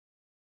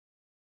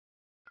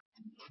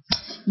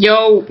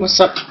Yo, what's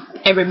up,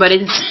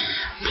 everybody?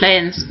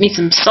 Playing me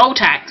some Soul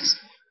Tax.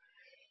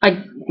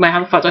 Wait, how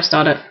the fuck do I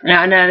start it?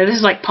 No, this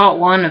is like part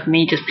 1 of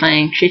me just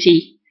playing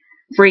shitty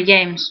free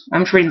games.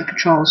 I'm just reading the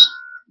controls.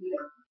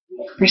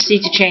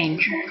 Proceed to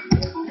change.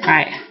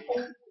 Alright.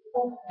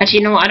 Actually,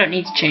 you know what? I don't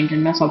need to change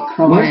them. That's all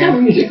problem. Where's that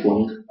music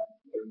from?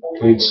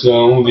 It's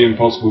all the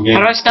impossible games.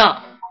 How do I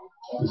start?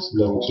 It's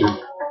level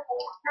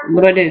 2.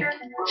 What do I do?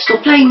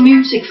 Stop playing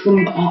music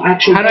from our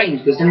actual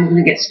games, because then we're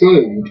gonna get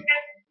screwed.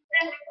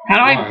 How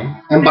do I?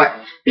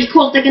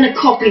 Because they're gonna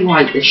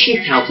copyright the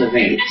shit out of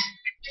it.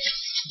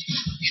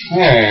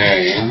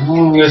 Hey,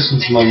 listen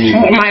to my music.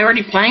 Am I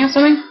already playing or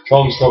something?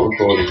 Can't stop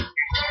recording.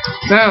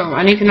 No,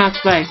 I need to know how to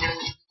play.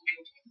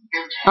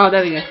 Oh,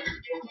 there we go.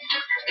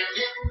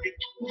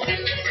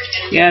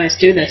 Yeah, let's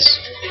do this.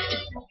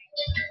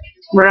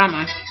 Where am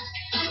I?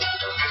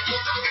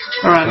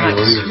 Alright, I'm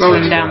like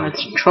rolling down the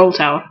control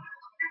tower.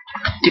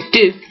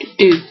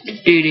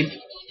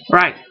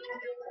 Right.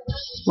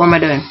 What am I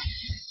doing?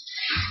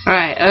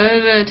 Alright,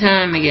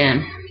 overtime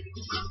again.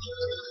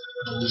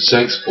 This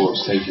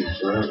export's taking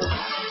forever.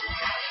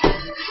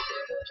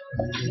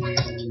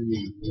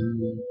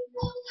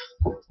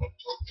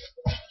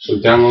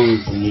 So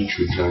downloading from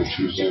YouTube now,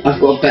 Tuesday. I've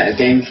got a better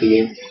game for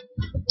you.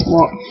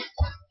 What?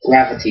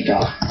 Gravity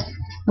Dark.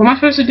 What am I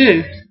supposed to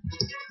do?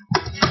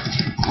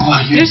 Oh,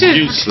 you're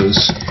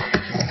useless.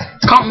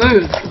 Can't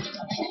move.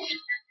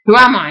 Who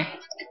am I?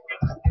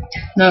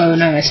 No,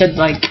 I said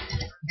like...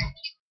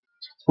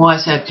 Well, I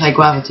said play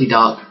Gravity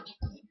Dark.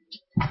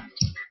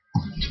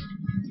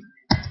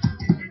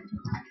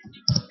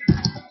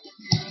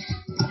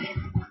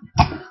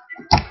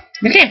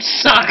 This game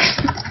sucks.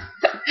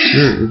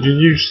 You're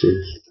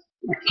useless.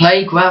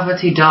 Play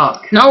Gravity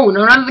Dark. No,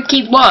 none of the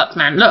keys work,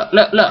 man. Look.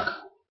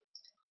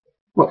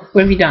 What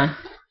have you done?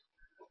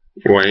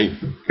 Wait,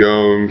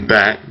 going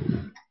back.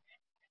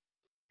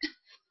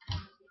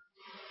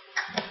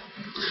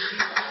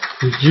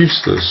 You're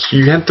useless.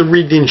 You had to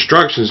read the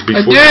instructions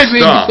before you start. I did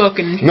read the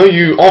fucking... No,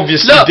 you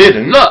obviously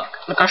didn't. Look,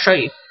 I'll show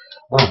you.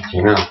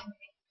 Okay, now.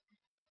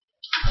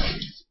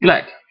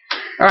 Look.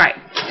 Alright.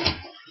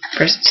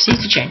 Press C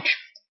to change.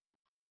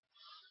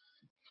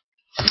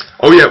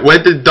 Oh yeah,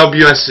 where did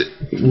WASD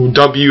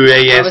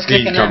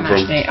come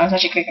from? I was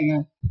actually clicking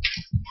that.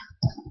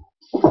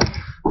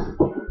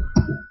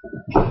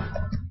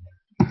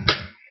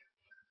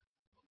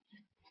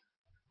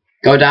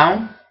 Go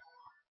down.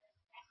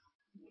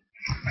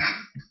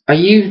 Are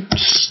you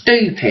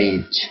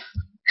stupid?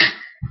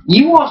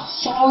 You are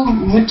so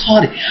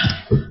retarded.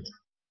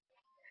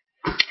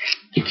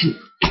 You can...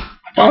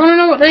 I want to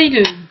know what they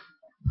do.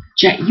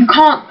 Jay, you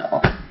can't...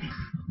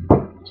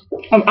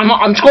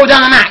 I'm scrolling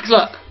down the max,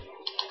 look.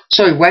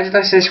 Sorry, where did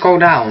I say scroll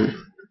down?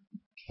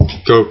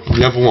 Go,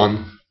 level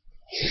 1.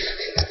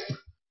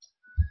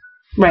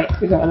 Right,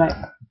 we got like...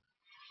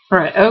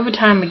 Right,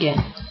 overtime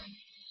again.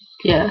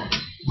 Yeah.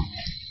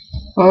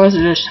 What was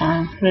it this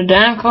time? The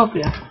damn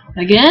copier.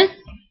 Again?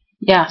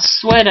 Yeah, I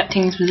swear that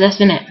thing's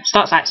possessing it.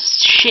 Starts like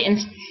spitting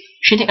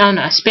shit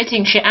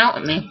out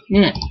at me.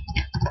 Yeah.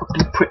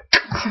 Fucking prick.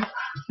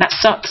 That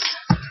sucks.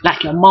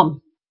 Like your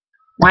mum.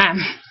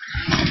 Wham.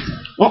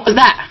 What was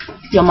that?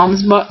 Your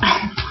mum's butt.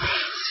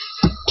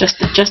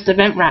 just the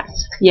vent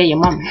rats. Yeah, your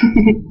mum.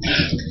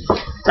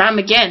 Ram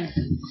again.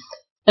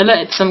 Oh, look,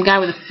 it's some guy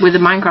with a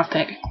Minecraft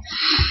pick.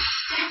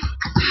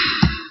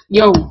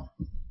 Yo.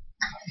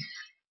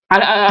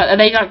 Are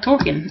they like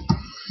talking?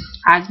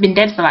 I've been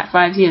dead for like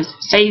 5 years.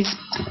 Says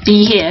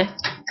be here.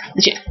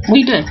 What are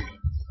you doing?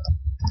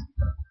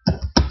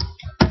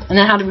 And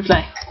then how do we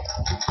play?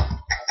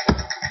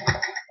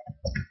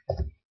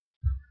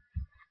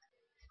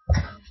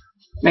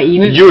 Wait,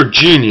 you moved. You're a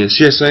genius.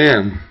 Yes, I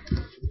am.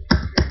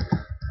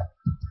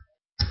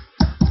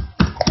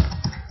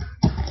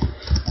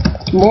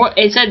 What?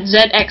 It said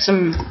ZX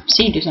and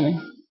C or something.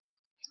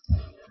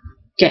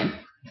 Okay.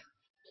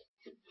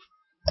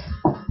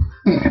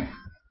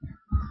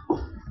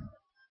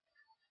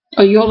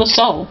 Oh, you're the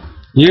soul?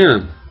 Yeah.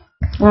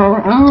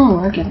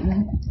 Oh, okay.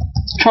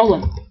 It's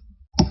trolling.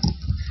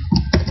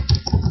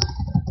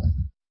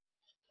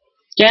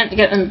 Get to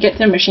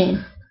the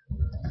machine.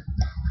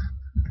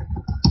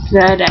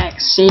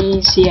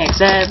 ZXC,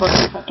 CXZ, what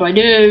the fuck do I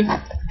do?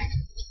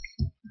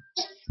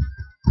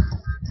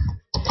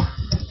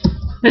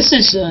 This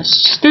is the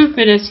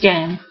stupidest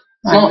game.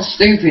 It's not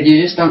stupid,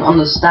 you just don't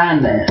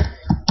understand it.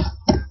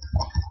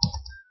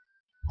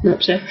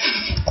 Oopsie.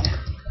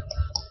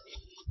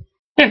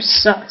 Game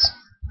sucks.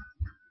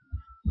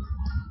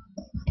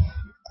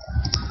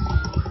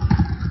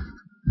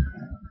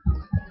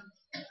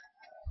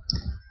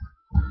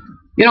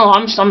 You know what,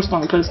 I'm just not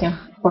gonna play this game.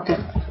 Fuck it.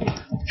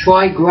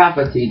 Try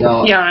Gravity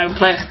Dark. Yeah, I will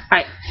play it.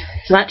 Right.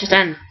 So that just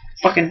ends.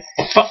 Fucking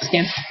fuck this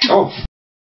game. Oh.